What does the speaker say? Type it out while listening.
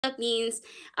That means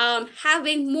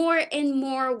having more and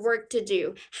more work to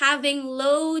do, having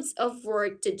loads of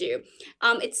work to do.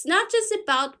 It's not just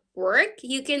about work,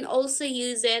 you can also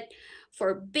use it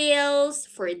for bills,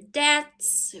 for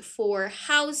debts, for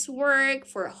housework,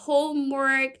 for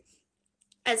homework,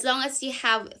 as long as you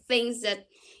have things that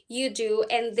you do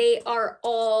and they are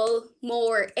all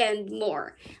more and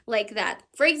more like that.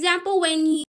 For example,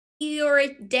 when your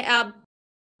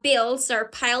bills are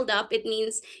piled up, it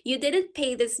means you didn't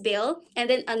pay this bill, and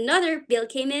then another bill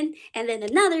came in, and then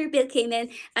another bill came in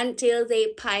until they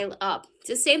pile up. It's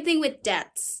the same thing with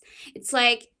debts. It's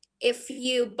like if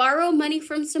you borrow money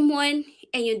from someone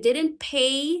and you didn't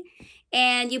pay,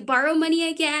 and you borrow money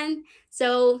again,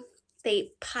 so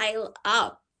they pile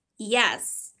up.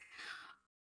 Yes.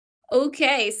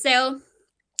 Okay, so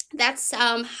that's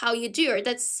how you do, or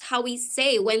that's how we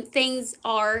say when things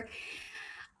are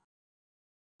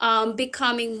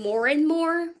becoming more and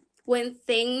more, when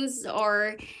things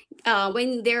are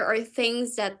when there are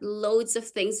things that loads of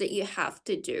things that you have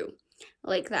to do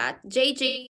like that.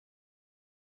 JJ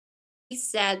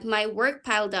said my work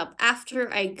piled up after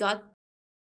I got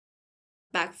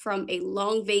back from a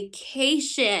long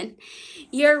vacation.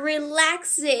 You're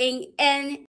relaxing,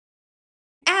 and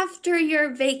after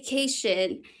your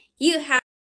vacation you have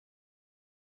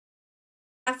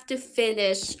to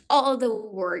finish all the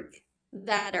work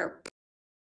that are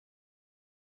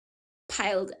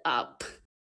piled up.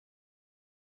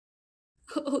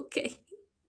 Okay.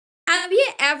 Have you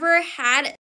ever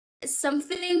had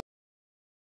something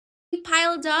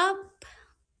piled up?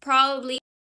 Probably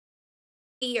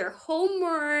your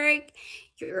homework,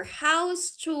 your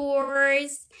house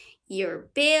chores, your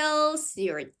bills,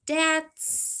 your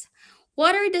debts.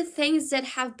 What are the things that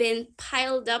have been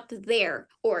piled up there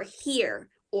or here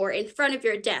or in front of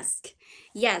your desk?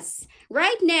 Yes,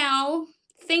 right now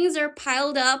things are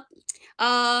piled up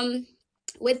um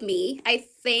with me. I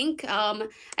think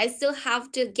I still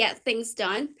have to get things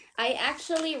done. I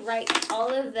actually write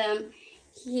all of them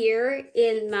here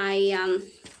in my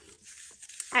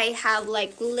I have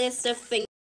like list of things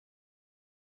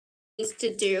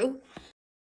to do.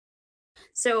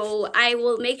 So I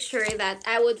will make sure that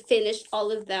I would finish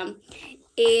all of them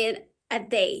in a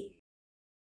day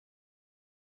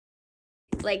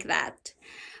like that.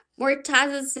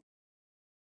 Mortaza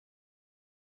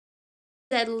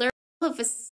said, learn all of a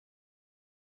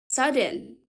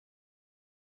sudden.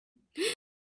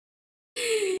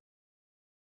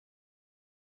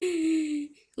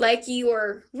 Like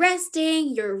you're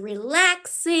resting, you're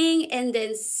relaxing, and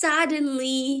then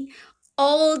suddenly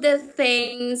all the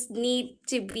things need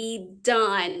to be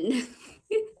done.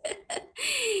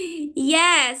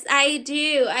 Yes, I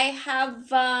do. I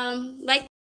have like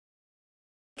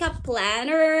a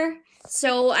planner,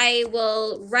 so I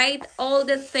will write all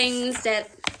the things that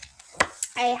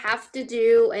I have to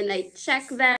do and I check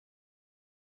them.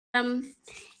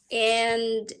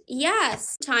 And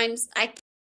yes, sometimes I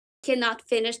cannot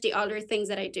finish the other things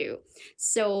that I do.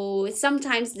 So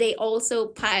sometimes they also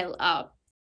pile up.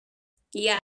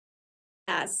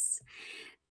 Yes,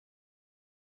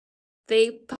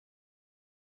 they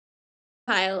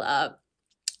pile up.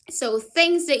 So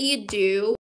things that you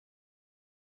do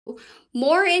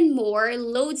more and more,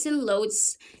 loads and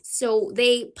loads, so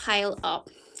they pile up.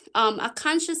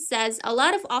 Akansha says a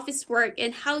lot of office work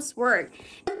and housework.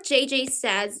 JJ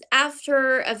says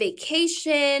after a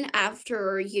vacation,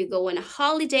 after you go on a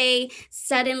holiday,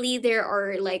 suddenly there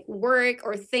are like work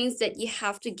or things that you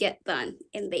have to get done,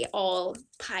 and they all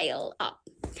pile up.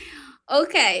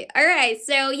 Okay, all right.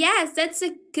 So yes, that's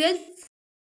a good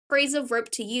phrasal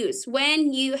verb to use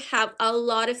when you have a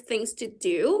lot of things to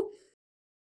do,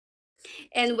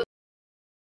 and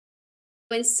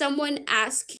when someone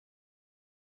asks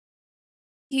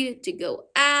you to go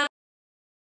out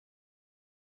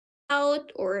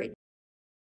or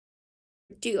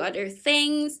do other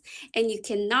things and you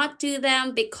cannot do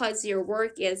them because your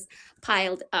work is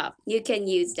piled up. You can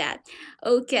use that.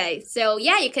 Okay, so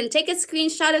yeah, you can take a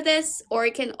screenshot of this, or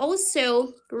you can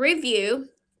also review,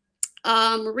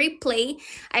 replay.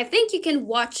 I think you can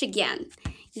watch again.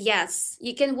 Yes,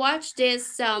 you can watch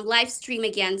this live stream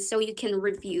again so you can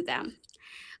review them.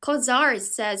 Kozar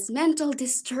says mental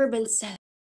disturbances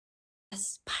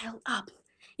pile up.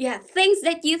 Yeah, things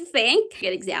that you think.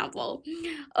 Good example.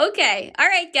 Okay, all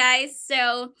right, guys.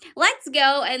 So let's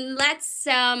go and let's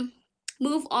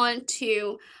move on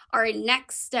to our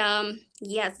next.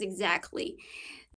 Yes, exactly.